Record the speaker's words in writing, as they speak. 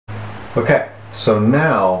Okay, so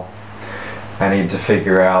now I need to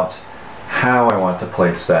figure out how I want to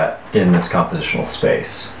place that in this compositional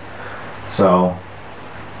space. So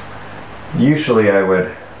usually I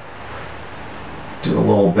would do a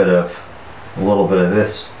little bit of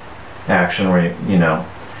this action where you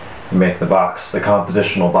make the box, the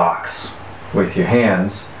compositional box, with your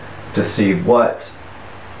hands to see what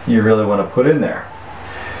you really want to put in there.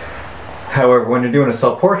 However, when you're doing a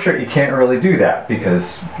self-portrait, you can't really do that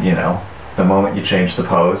because, the moment you change the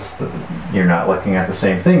pose, you're not looking at the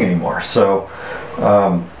same thing anymore. So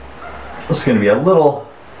it's going to be a little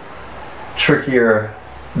trickier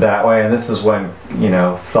that way, and this is when,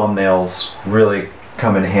 thumbnails really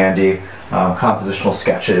come in handy, compositional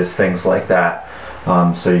sketches, things like that,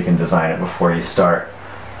 so you can design it before you start.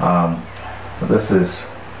 But this is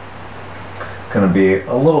going to be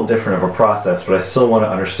a little different of a process, but I still want to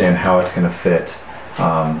understand how it's going to fit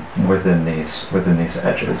within these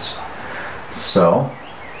edges. So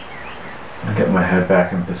I'll get my head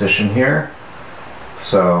back in position here.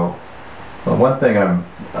 So the one thing I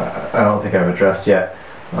don't think I've addressed yet,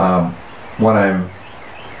 when I'm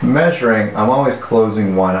measuring, I'm always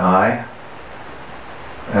closing one eye,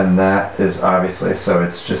 and that is obviously so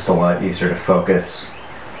it's just a lot easier to focus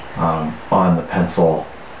on the pencil.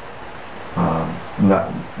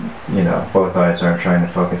 Both eyes aren't trying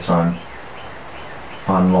to focus on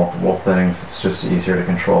multiple things. It's just easier to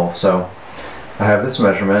control. So I have this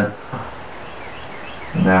measurement.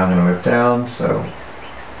 Now I'm going to move down. So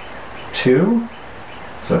 2.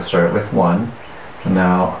 So I start with 1. And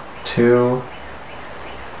now 2,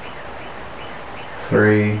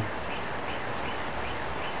 3,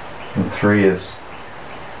 and 3 is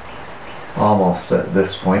almost at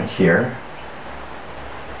this point here,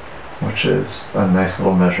 which is a nice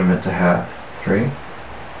little measurement to have. 3,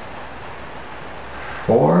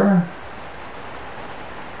 4,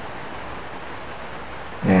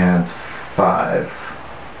 and 5.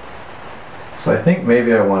 So I think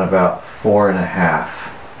maybe I want about 4.5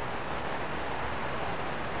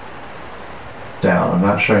 down. I'm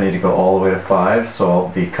not sure I need to go all the way to 5, so I'll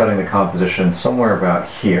be cutting the composition somewhere about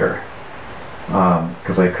here.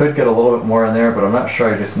 Because I could get a little bit more in there, but I'm not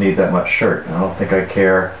sure I just need that much shirt. I don't think I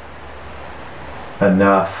care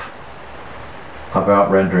enough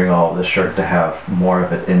about rendering all of the shirt to have more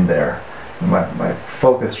of it in there. My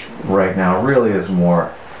focus right now really is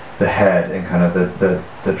more the head and kind of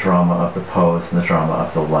the drama of the pose and the drama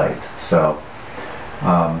of the light. So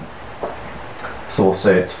so we'll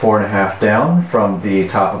say it's 4.5 down from the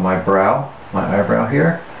top of my brow, my eyebrow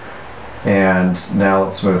here. And now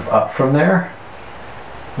let's move up from there.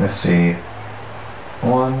 Let's see,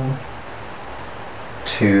 1,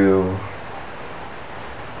 2,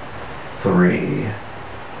 3.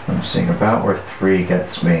 I'm seeing about where 3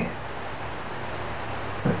 gets me.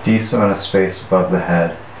 A decent amount of space above the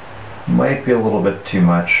head. Might be a little bit too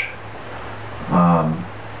much, but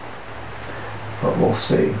we'll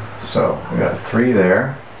see. So we got 3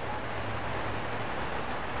 there.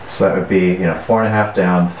 So that would be 4.5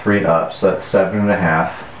 down, 3 up. So that's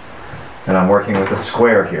 7.5. And I'm working with a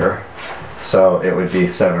square here, so it would be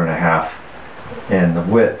 7.5 in the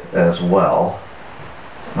width as well.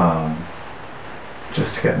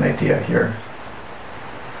 Just to get an idea here.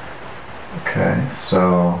 Okay,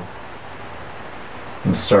 so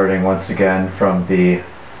I'm starting once again from the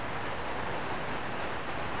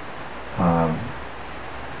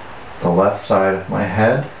left side of my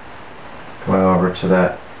head, going over to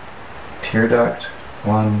that tear duct.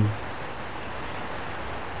 1,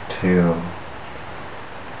 2,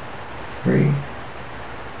 3,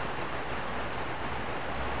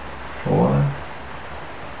 4,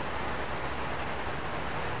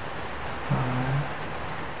 5,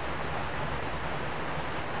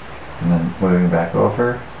 and then moving back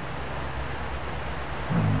over.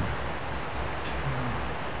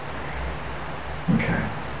 1, 2. Okay.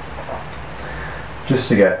 Just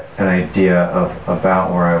to get an idea of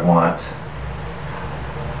about where I want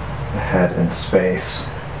the head in space.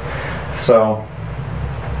 So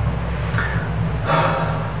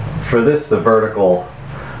for this, the vertical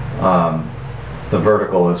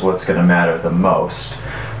is what's going to matter the most.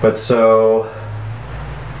 But so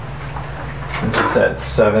I just said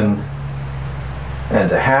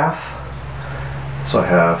 7.5. So I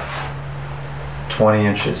have 20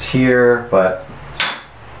 inches here, but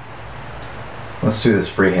let's do this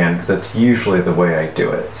freehand because that's usually the way I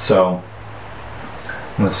do it. So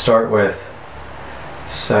I'm going to start with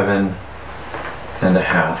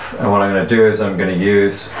 7.5, and what I'm going to do is I'm going to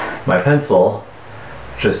use my pencil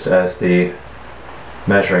just as the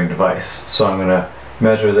measuring device. So I'm going to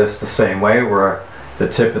measure this the same way, where the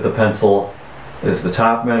tip of the pencil is the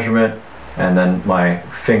top measurement, and then my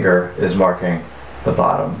finger is marking the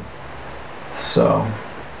bottom. So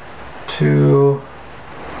 2,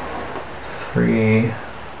 3,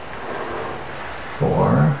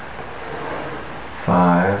 4,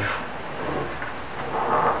 5,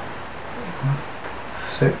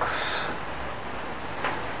 6,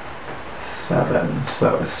 7. So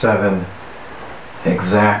that was 7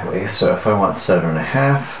 exactly. So if I want 7.5,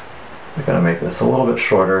 I gotta make this a little bit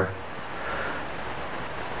shorter.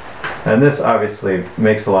 And this obviously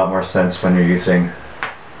makes a lot more sense when you're using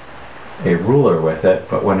a ruler with it,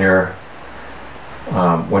 but when you're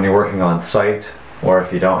working on site, or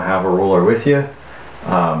if you don't have a ruler with you,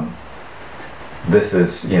 this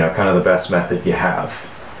is, you know, kind of the best method you have.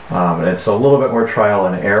 And it's a little bit more trial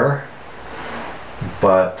and error,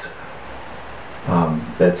 but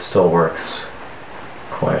it still works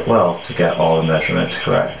quite well to get all the measurements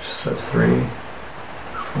correct. So it's 3,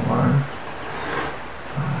 4,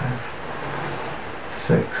 5,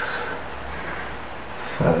 6,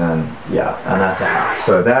 7, yeah, and that's a half.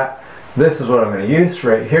 So this is what I'm going to use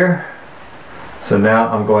right here. So now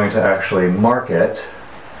I'm going to actually mark it.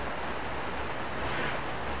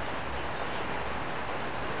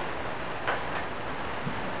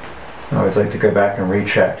 I always like to go back and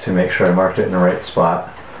recheck to make sure I marked it in the right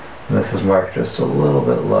spot. And this is marked just a little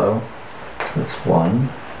bit low. So that's 1.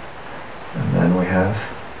 And then we have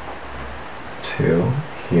 2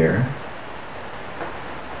 here.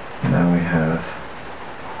 And then we have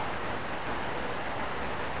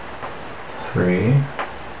 3.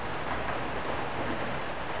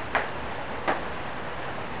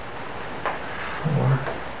 4.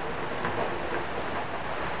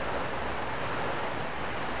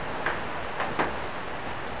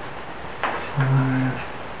 5.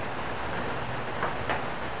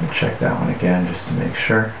 Let me check that one again just to make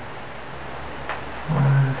sure.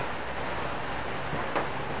 5.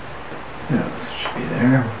 Yeah, this should be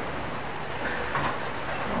there.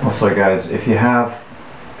 Also, guys, if you have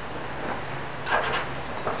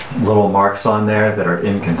little marks on there that are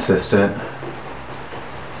inconsistent,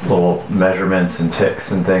 little measurements and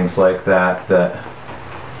ticks and things like that that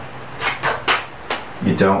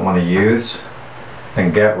you don't want to use,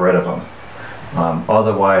 then get rid of them.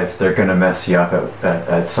 Otherwise, they're going to mess you up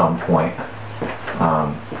at some point.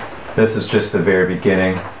 This is just the very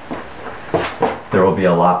beginning. There will be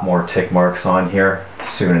a lot more tick marks on here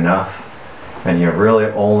soon enough, and you really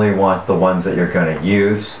only want the ones that you're going to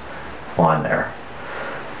use on there.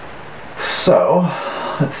 So,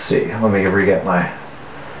 let's see. Let me get my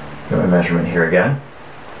measurement here again.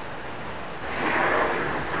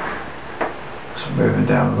 So moving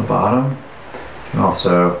down to the bottom. You can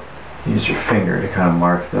also use your finger to kind of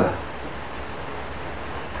mark the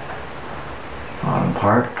bottom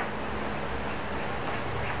part.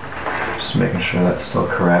 Just making sure that's still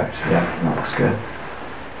correct. Yeah, that looks good.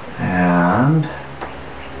 And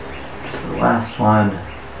so the last one,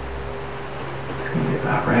 it's going to be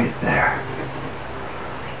about right there.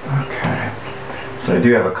 Okay. So I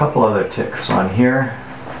do have a couple other ticks on here.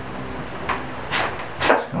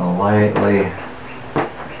 Just going to lightly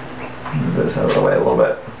move this out of the way a little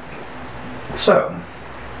bit. So,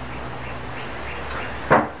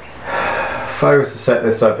 if I was to set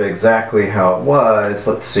this up exactly how it was,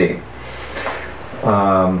 let's see.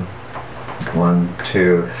 1,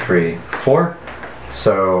 2, 3, 4.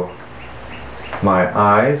 So my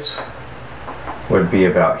eyes would be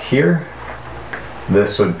about here.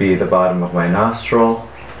 This would be the bottom of my nostril,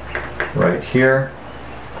 right here.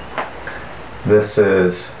 This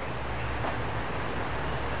is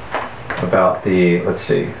about the, let's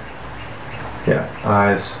see, yeah,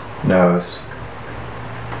 eyes, nose,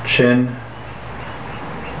 chin,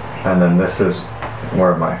 and then this is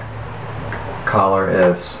where my collar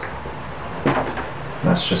is.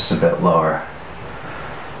 That's just a bit lower.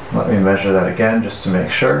 Let me measure that again just to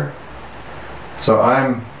make sure. So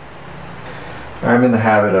I'm in the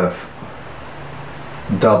habit of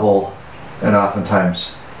double and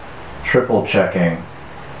oftentimes triple checking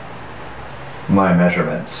my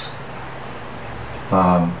measurements.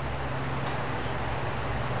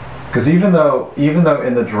 Because even though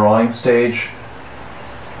in the drawing stage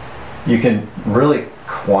you can really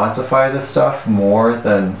quantify this stuff more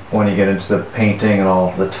than when you get into the painting and all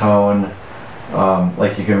of the tone,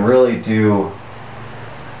 like you can really do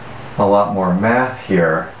a lot more math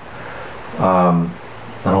here, and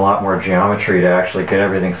a lot more geometry to actually get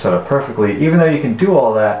everything set up perfectly. Even though you can do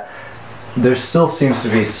all that, there still seems to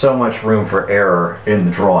be so much room for error in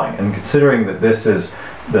the drawing. And considering that this is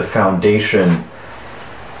the foundation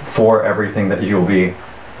for everything that you'll be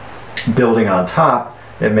building on top,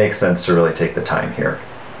 it makes sense to really take the time here.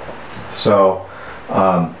 So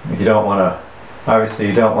You don't want to, obviously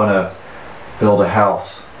you don't want to build a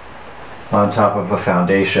house on top of a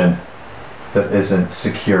foundation that isn't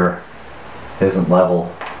secure, isn't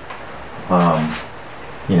level.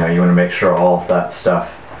 You know, you want to make sure all of that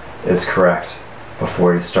stuff is correct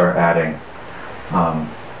before you start adding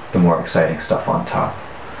the more exciting stuff on top.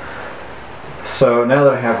 So now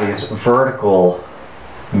that I have these vertical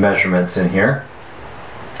measurements in here,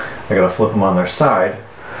 I gotta flip them on their side.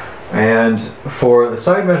 And for the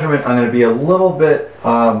side measurement, I'm going to be a little bit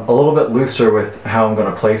looser with how I'm going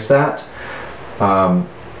to place that,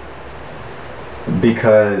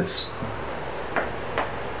 because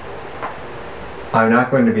I'm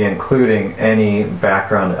not going to be including any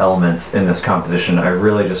background elements in this composition. I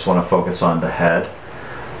really just want to focus on the head.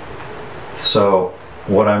 So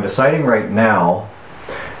what I'm deciding right now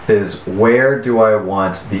is, where do I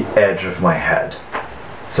want the edge of my head?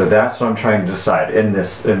 So that's what I'm trying to decide. In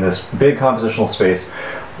this big compositional space,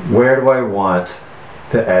 where do I want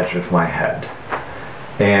the edge of my head?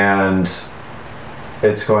 And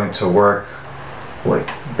it's going to work like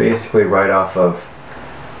basically right off of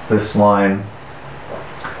this line.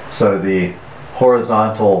 So the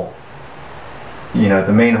horizontal, you know,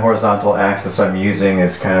 the main horizontal axis I'm using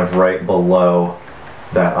is kind of right below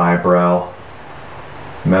that eyebrow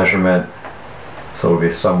measurement. So it'll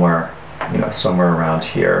be somewhere, you know, somewhere around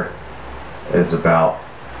here is about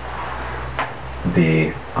the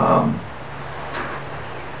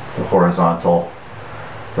horizontal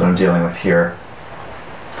that I'm dealing with here.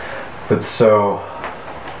 But so,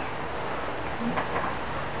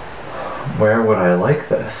 where would I like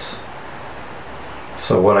this?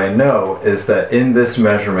 So what I know is that in this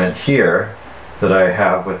measurement here that I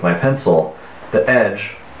have with my pencil, the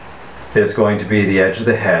edge is going to be the edge of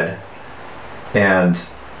the head, and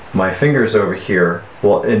my fingers over here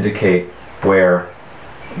will indicate where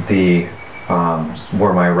the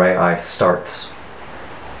where my right eye starts.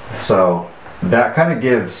 So that kind of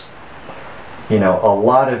gives, you know, a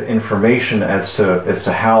lot of information as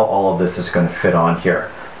to how all of this is going to fit on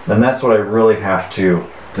here. And that's what I really have to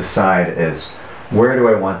decide, is where do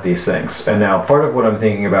I want these things? And now part of what I'm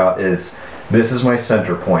thinking about is, this is my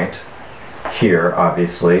center point here,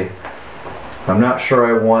 obviously. I'm not sure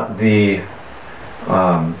I want the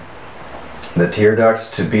tear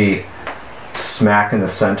duct to be smack in the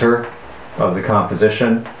center of the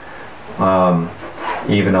composition,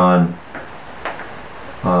 even on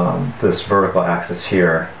this vertical axis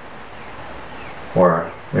here,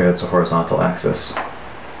 or maybe it's a horizontal axis.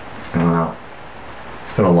 I don't know.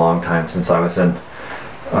 It's been a long time since I was in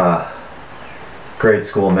grade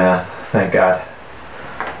school math, thank God.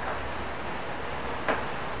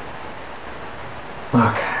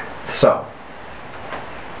 Okay, so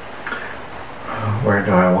where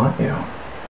do I want you?